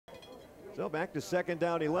So back to second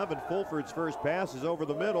down 11. Fulford's first pass is over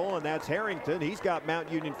the middle, and that's Harrington. He's got Mount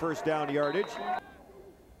Union first down yardage.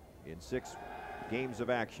 In 6 games of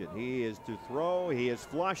action, he is to throw, he is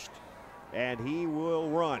flushed, and he will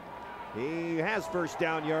run. He has first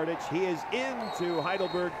down yardage. He is into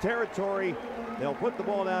Heidelberg territory. They'll put the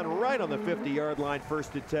ball down right on the 50-yard line,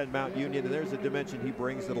 1st and 10 Mount Union, and there's a dimension he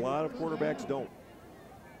brings that a lot of quarterbacks don't.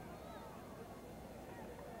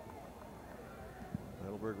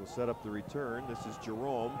 Heidelberg will set up the return. This is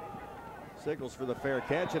Jerome. Signals for the fair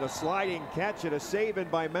catch, and a sliding catch and a save-in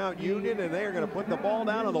by Mount Union, and they are going to put the ball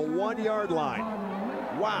down on the 1-yard line.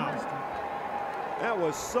 Wow. That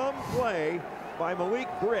was some play by Malik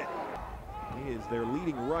Britt. He is their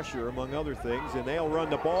leading rusher, among other things, and they'll run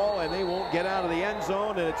the ball, and they won't get out of the end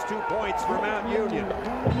zone, and it's 2 points for Mount Union.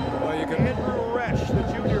 Well, you can Andrew Resch,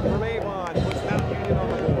 the junior from Avon, puts Mount Union on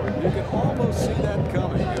the board. You can almost see that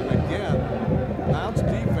coming, and again, Mount's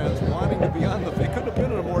defense wanting to be on the, they couldn't have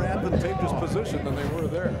been in a more advantageous position than they were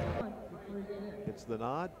there. It's the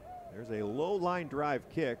nod. There's a low line drive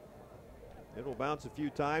kick. It'll bounce a few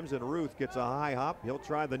times, and Ruth gets a high hop. He'll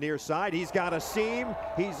try the near side. He's got a seam.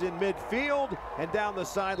 He's in midfield and down the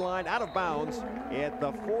sideline, out of bounds at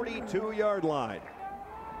the 42-yard line.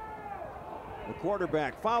 The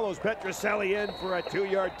quarterback follows Petroselli in for a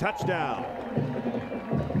 2-yard touchdown.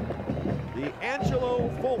 The Angelo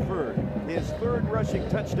Fulford, his 3rd rushing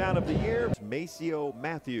touchdown of the year. Maceo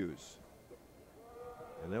Matthews.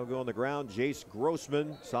 And they'll go on the ground. Jace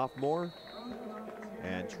Grossman, sophomore.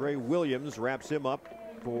 And Trey Williams wraps him up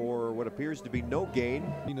for what appears to be no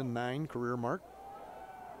gain. 9 career mark.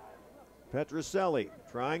 Petroselli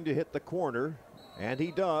trying to hit the corner, and he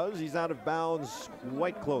does. He's out of bounds,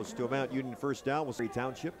 quite close to a Mount Union first down. We'll see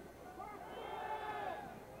Township.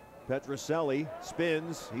 Petroselli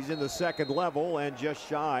spins. He's in the 2nd level and just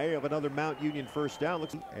shy of another Mount Union first down.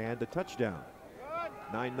 And a touchdown.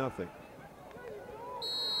 9-0.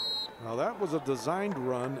 Now that was a designed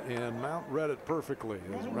run, and Mount read it perfectly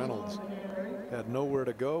as Reynolds had nowhere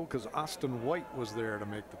to go because Austin White was there to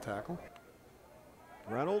make the tackle.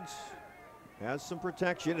 Reynolds has some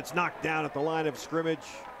protection. It's knocked down at the line of scrimmage.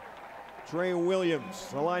 Trey Williams,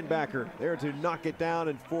 the linebacker, there to knock it down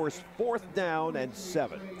and force 4th down and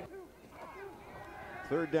 7.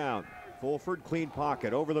 3rd down. Fulford, clean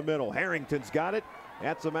pocket over the middle. Harrington's got it.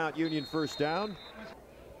 That's a Mount Union first down.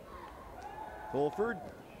 Fulford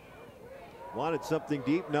wanted something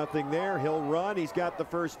deep, nothing there. He'll run. He's got the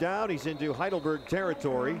first down. He's into Heidelberg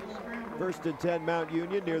territory. 1st and 10 Mount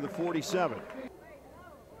Union near the 47.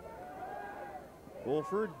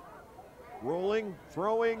 Fulford rolling,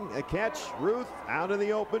 throwing, a catch. Ruth out in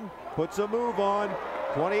the open, puts a move on.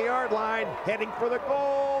 20-yard line, heading for the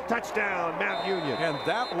goal. Touchdown, Mount Union. And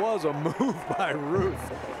that was a move by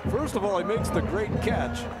Ruth. First of all, he makes the great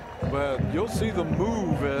catch, but you'll see the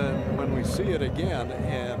move when we see it again.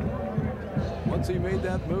 And once he made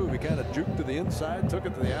that move, he kind of juked to the inside, took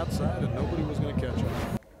it to the outside, and nobody was going to catch him.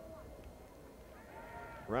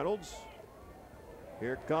 Reynolds.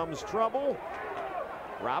 Here comes trouble.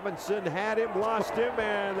 Robinson had him, lost him,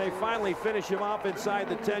 and they finally finish him off inside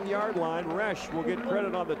the 10-yard line. Resch will get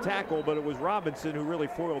credit on the tackle, but it was Robinson who really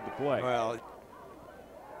foiled the play. Well,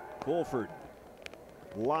 Fulford,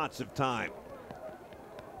 lots of time.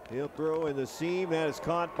 He'll throw in the seam. That is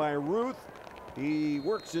caught by Ruth. He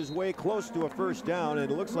works his way close to a first down,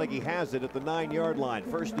 and it looks like he has it at the 9-yard line.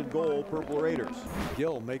 1st and goal, Purple Raiders.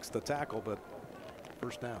 Gill makes the tackle, but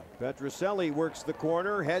first down. Petroselli works the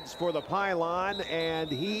corner, heads for the pylon, and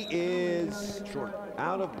he is short,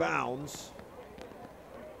 out of bounds.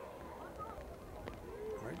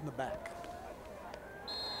 Right in the back.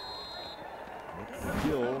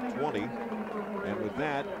 Gill, 20. And with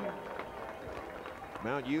that,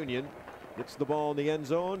 Mount Union gets the ball in the end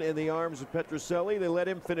zone in the arms of Petroselli. They let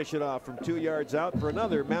him finish it off from 2 yards out for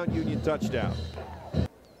another Mount Union touchdown.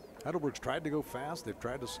 Heidelberg's tried to go fast. They've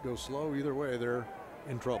tried to go slow. Either way, they're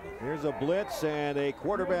in trouble. Here's a blitz and a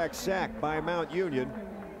quarterback sack by Mount Union.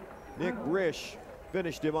 Nick Risch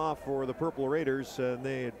finished him off for the Purple Raiders, and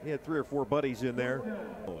he had 3 or 4 buddies in there.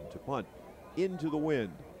 To punt into the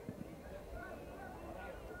wind.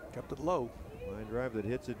 Kept it low. Line drive that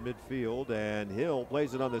hits it midfield, and Hill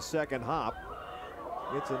plays it on the 2nd hop.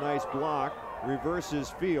 Gets a nice block, reverses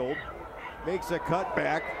field, makes a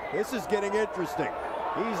cutback. This is getting interesting.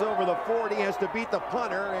 He's over the 40, has to beat the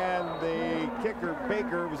punter, and the kicker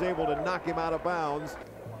Baker was able to knock him out of bounds.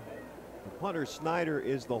 The punter Snyder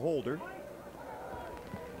is the holder.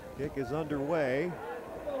 Kick is underway.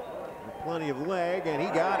 With plenty of leg, and he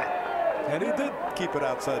got it. And he did keep it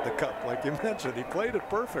outside the cup, like you mentioned. He played it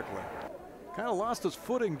perfectly. Kind of lost his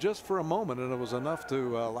footing just for a moment, and it was enough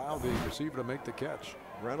to allow the receiver to make the catch.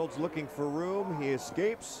 Reynolds looking for room. He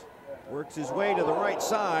escapes, works his way to the right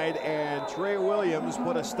side, and Trey Williams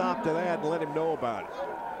put a stop to that and let him know about it.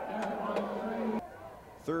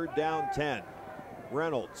 3rd down 10.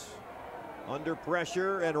 Reynolds under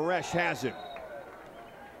pressure, and Resch has him.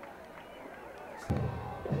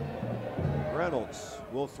 Reynolds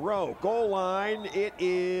will throw. Goal line. It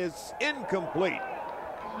is incomplete.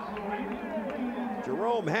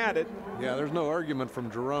 Jerome had it. Yeah, there's no argument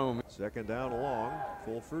from Jerome. 2nd down long.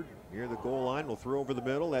 Fulford near the goal line will throw over the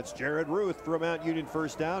middle. That's Jared Ruth from Mount Union,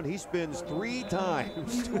 1st down. He spins 3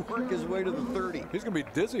 times to work his way to the 30. He's going to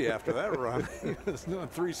be dizzy after that run. He's doing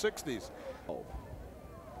 360s.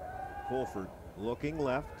 Fulford looking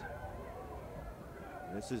left.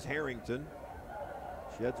 This is Harrington.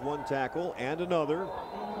 Sheds 1 tackle and another.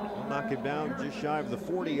 Will knock him down just shy of the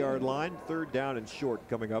 40-yard line. 3rd down and short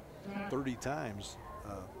coming up. 30 times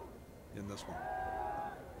in this one.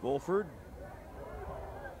 Fulford.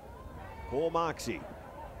 Cole Moxie,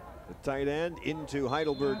 the tight end, into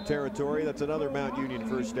Heidelberg territory. That's another Mount Union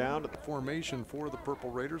 1st down. Formation for the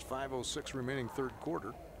Purple Raiders. 5:06 remaining 3rd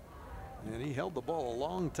quarter. And he held the ball a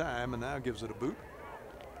long time and now gives it a boot.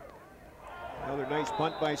 Another nice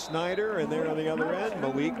punt by Snyder, and there on the other end,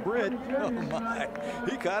 Malik Britt. Oh my,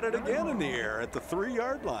 he caught it again in the air at the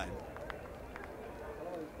 3-yard line.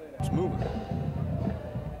 It's moving.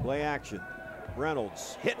 Play action.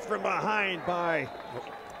 Reynolds hit from behind by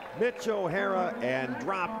Mitch O'Hara and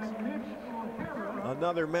dropped.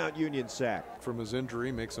 Another Mount Union sack. From his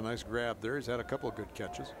injury, makes a nice grab there. He's had a couple of good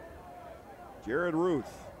catches. Jared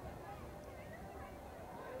Ruth.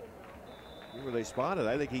 Where they spotted,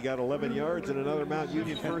 I think he got 11 yards and another Mount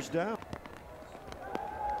Union 1st down.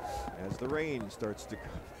 As the rain starts to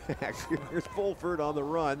come back, here's Fulford on the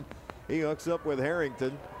run. He hooks up with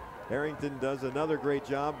Harrington. Harrington does another great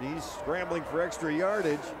job. He's scrambling for extra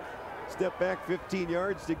yardage. Step back 15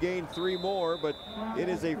 yards to gain 3 more, but it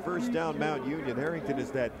is a 1st down Mount Union. Harrington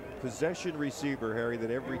is that possession receiver, Harry,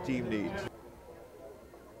 that every team needs.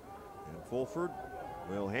 And Fulford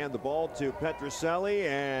will hand the ball to Petroselli,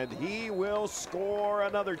 and he will score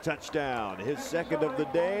another touchdown. His 2nd of the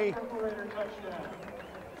day.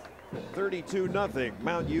 32-0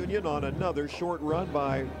 Mount Union on another short run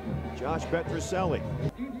by Josh Petroselli.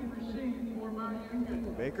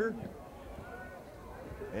 Baker.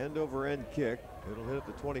 End over end kick. It'll hit at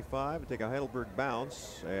the 25 and take a Heidelberg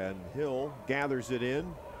bounce, and Hill gathers it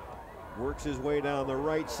in. Works his way down the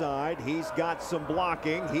right side. He's got some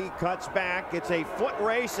blocking. He cuts back. It's a foot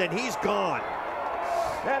race, and he's gone.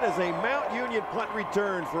 That is a Mount Union punt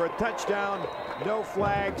return for a touchdown. No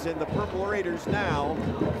flags, and the Purple Raiders now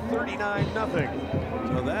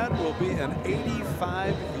 39-0. So that will be an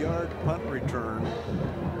 85-yard punt return.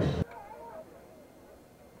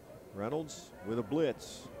 Reynolds with a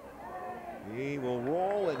blitz. He will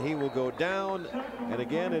roll and he will go down. And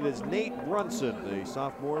again, it is Nate Brunson, the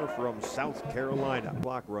sophomore from South Carolina.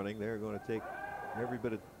 Clock running. They're going to take every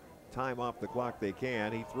bit of time off the clock they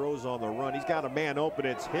can. He throws on the run. He's got a man open.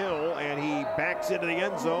 It's Hill, and he backs into the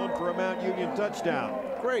end zone for a Mount Union touchdown.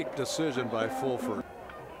 Great decision by Fulford.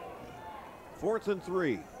 4th and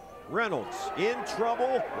 3. Reynolds in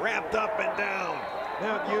trouble, wrapped up and down.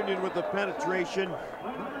 Mount Union with the penetration.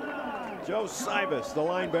 Joe Cybus, the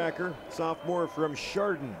linebacker, sophomore from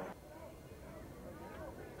Chardon.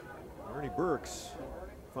 Ernie Burks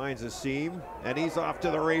finds a seam, and he's off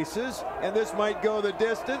to the races. And this might go the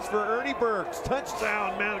distance for Ernie Burks.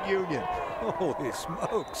 Touchdown, Mount Union. Holy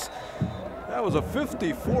smokes. That was a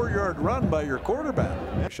 54-yard run by your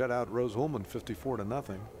quarterback. Shut out Rose Holman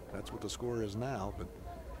 54-0. That's what the score is now. But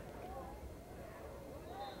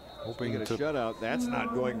hoping to shutout, that's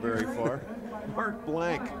not going very far. Mark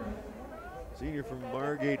Blank, senior from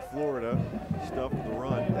Margate, Florida, stuffed the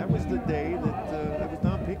run. That was the day that was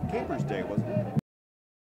Don Capers' day, wasn't it?